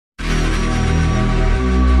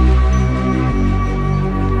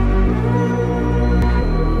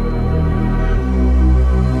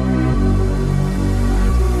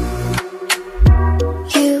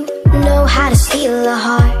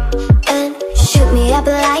up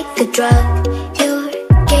like a drug. Your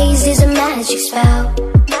gaze is a magic spell.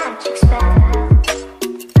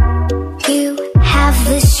 You have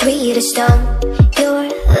the sweetest tongue. Your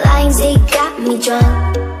lines, they got me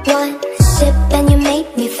drunk. One sip and you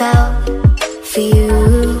make me fall for you.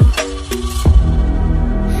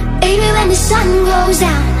 Baby, when the sun goes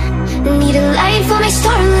down, need a light for my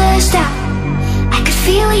starless out. I could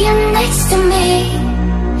feel you next to me,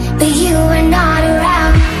 but you are not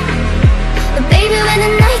around. But baby, when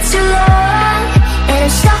the nights are long and I'm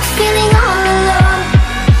stuck feeling all alone,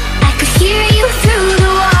 I could hear you through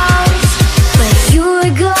the walls, but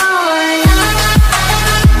you're gone.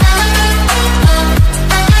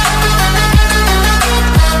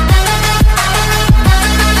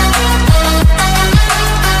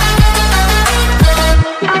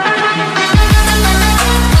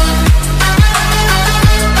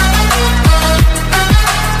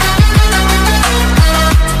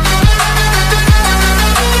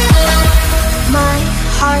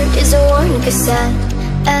 Is a worn cassette,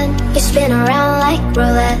 and you spin around like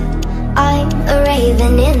roulette. I'm a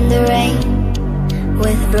raven in the rain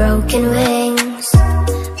with broken wings.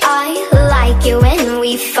 I like it when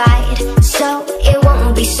we fight, so it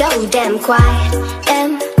won't be so damn quiet.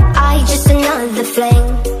 Am I just another fling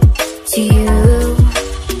to you?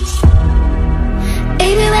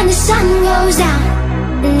 Baby, when the sun goes down,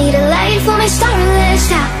 need a light for my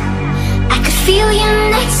starless out. I could feel you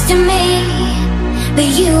next to me, but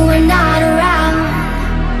you are not around.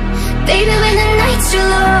 Baby, when the nights are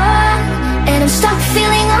long and I'm stuck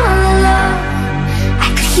feeling all alone, I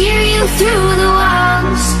could hear you through the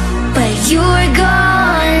walls, but you're gone.